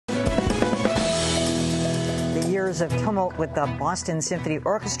years of tumult with the Boston Symphony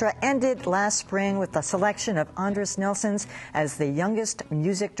Orchestra ended last spring with the selection of Andris Nelsons as the youngest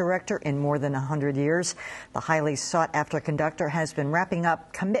music director in more than 100 years. The highly sought-after conductor has been wrapping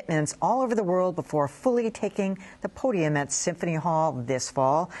up commitments all over the world before fully taking the podium at Symphony Hall this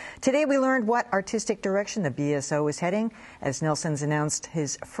fall. Today we learned what artistic direction the BSO is heading as Nelsons announced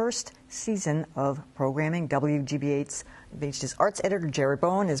his first season of programming. WGBH's arts editor Jerry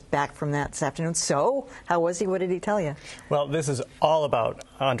Bowen is back from that this afternoon. So, how was he? What did he tell you? Well, this is all about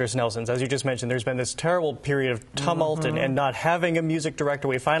Andris Nelsons. As you just mentioned, there's been this terrible period of tumult and not having a music director.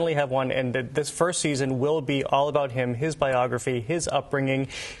 We finally have one, and this first season will be all about him, his biography, his upbringing,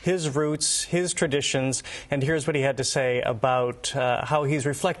 his roots, his traditions. And here's what he had to say about how he's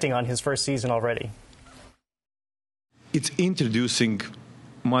reflecting on his first season already. It's introducing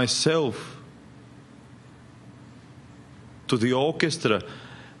myself to the orchestra,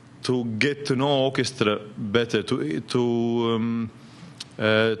 to get to know orchestra better, to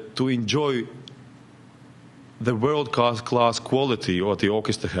enjoy the world-class quality what the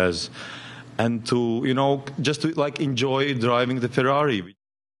orchestra has, and to just to enjoy driving the Ferrari.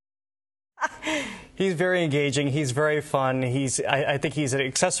 He's very engaging. He's very fun. I think he's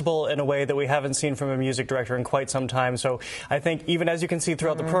accessible in a way that we haven't seen from a music director in quite some time. So I think even as you can see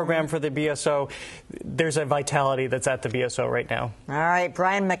throughout the program for the BSO, there's a vitality that's at the BSO right now. All right,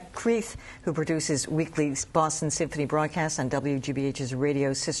 Brian McCreath, who produces weekly Boston Symphony broadcasts on WGBH's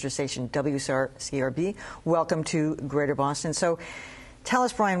radio sister station WCRB. Welcome to Greater Boston. So, tell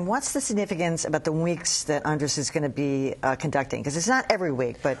us, Brian, what's the significance about the weeks that Andris is going to be conducting? Because it's not every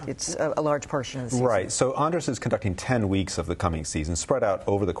week, but it's a large portion of the season. Right. So Andris is conducting 10 weeks of the coming season, spread out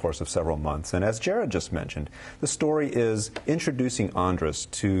over the course of several months. And as Jared just mentioned, the story is introducing Andris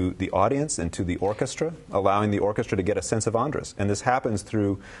to the audience and to the orchestra, allowing the orchestra to get a sense of Andris. And this happens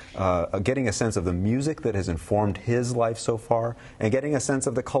through getting a sense of the music that has informed his life so far, and getting a sense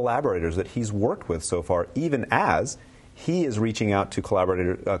of the collaborators that he's worked with so far, even as he is reaching out to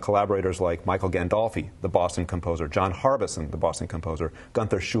collaborators like Michael Gandolfi, the Boston composer, John Harbison, the Boston composer,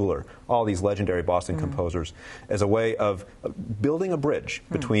 Gunther Schuller, all these legendary Boston composers, as a way of building a bridge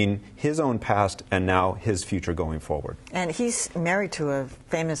between his own past and now his future going forward. And he's married to a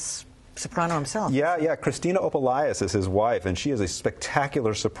famous soprano himself. Yeah. Christina Opelias is his wife, and she is a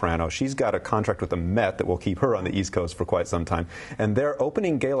spectacular soprano. She's got a contract with the Met that will keep her on the East Coast for quite some time. And their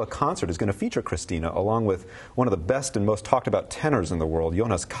opening gala concert is going to feature Christina, along with one of the best and most talked about tenors in the world,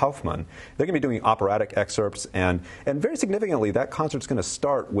 Jonas Kaufmann. They're going to be doing operatic excerpts, and very significantly, that concert's going to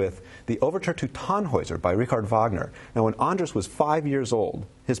start with the Overture to Tannhäuser by Richard Wagner. Now, when Andris was 5 years old,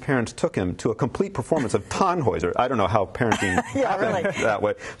 his parents took him to a complete performance of Tannhäuser. I don't know how parenting happened that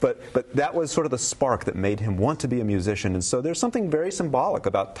way, but that was sort of the spark that made him want to be a musician. And so there's something very symbolic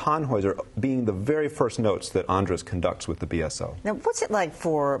about Tannhäuser being the very first notes that Andris conducts with the BSO. Now, what's it like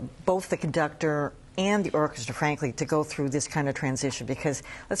for both the conductor and the orchestra, frankly, to go through this kind of transition? Because,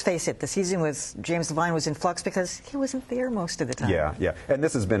 let's face it, the season with James Levine was in flux because he wasn't there most of the time. Yeah. And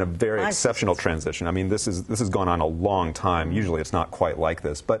this has been a very exceptional transition. I mean, this has gone on a long time. Usually it's not quite like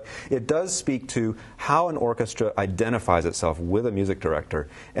this. But it does speak to how an orchestra identifies itself with a music director.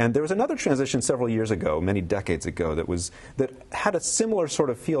 And there was another transition several years ago, many decades ago, that had a similar sort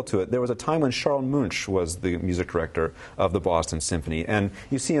of feel to it. There was a time when Charles Munch was the music director of the Boston Symphony. And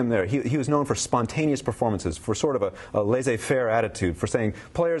you see him there. He was known for spontaneous performances, for sort of a laissez-faire attitude, for saying,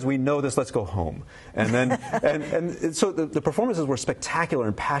 players, we know this, let's go home. And then, and so the performances were spectacular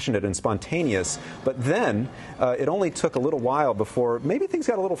and passionate and spontaneous, but then it only took a little while before maybe things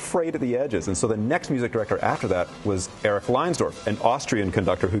got a little frayed at the edges. And so the next music director after that was Erich Leinsdorf, an Austrian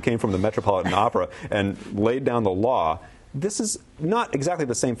conductor who came from the Metropolitan Opera and laid down the law. This is not exactly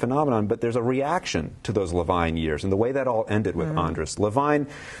the same phenomenon, but there's a reaction to those Levine years and the way that all ended with Andris. Levine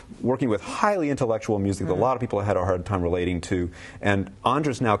working with highly intellectual music that a lot of people had a hard time relating to, and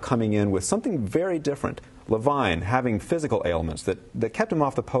Andris now coming in with something very different. Levine having physical ailments that kept him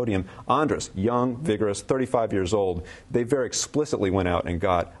off the podium. Andris, young, vigorous, 35 years old. They very explicitly went out and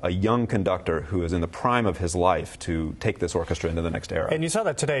got a young conductor who is in the prime of his life to take this orchestra into the next era. And you saw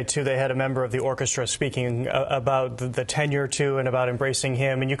that today, too. They had a member of the orchestra speaking about the tenure, too, and about embracing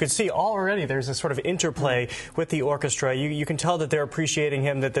him. And you could see already there's this sort of interplay with the orchestra. You can tell that they're appreciating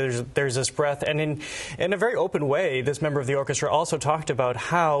him, that there's this breadth. And in a very open way, this member of the orchestra also talked about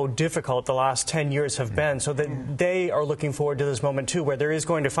how difficult the last 10 years have been. band, so that they are looking forward to this moment too, where there is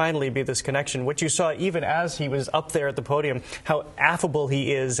going to finally be this connection, which you saw even as he was up there at the podium, how affable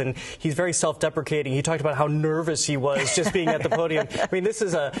he is, and he's very self-deprecating. He talked about how nervous he was just being at the podium. I mean, this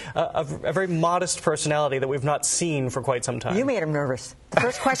is a very modest personality that we've not seen for quite some time. You made him nervous. The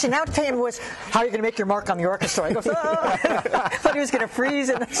first question out to him was, how are you going to make your mark on the orchestra? He goes, oh. I thought he was going to freeze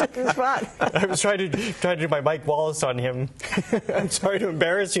in the spot. I was trying to do my Mike Wallace on him. I'm sorry to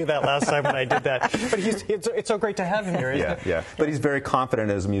embarrass you that last time when I did that. But it's so great to have him here, isn't it? Yeah. But he's very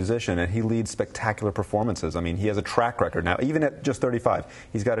confident as a musician, and he leads spectacular performances. I mean, he has a track record now. Even at just 35,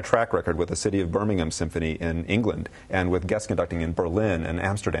 he's got a track record with the City of Birmingham Symphony in England and with guest conducting in Berlin and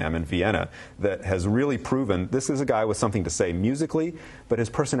Amsterdam and Vienna that has really proven this is a guy with something to say musically, but his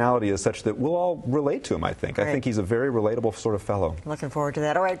personality is such that we'll all relate to him, I think. Right. I think he's a very relatable sort of fellow. Looking forward to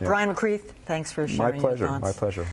that. All right, Brian McCreath, thanks for sharing. My pleasure. My pleasure.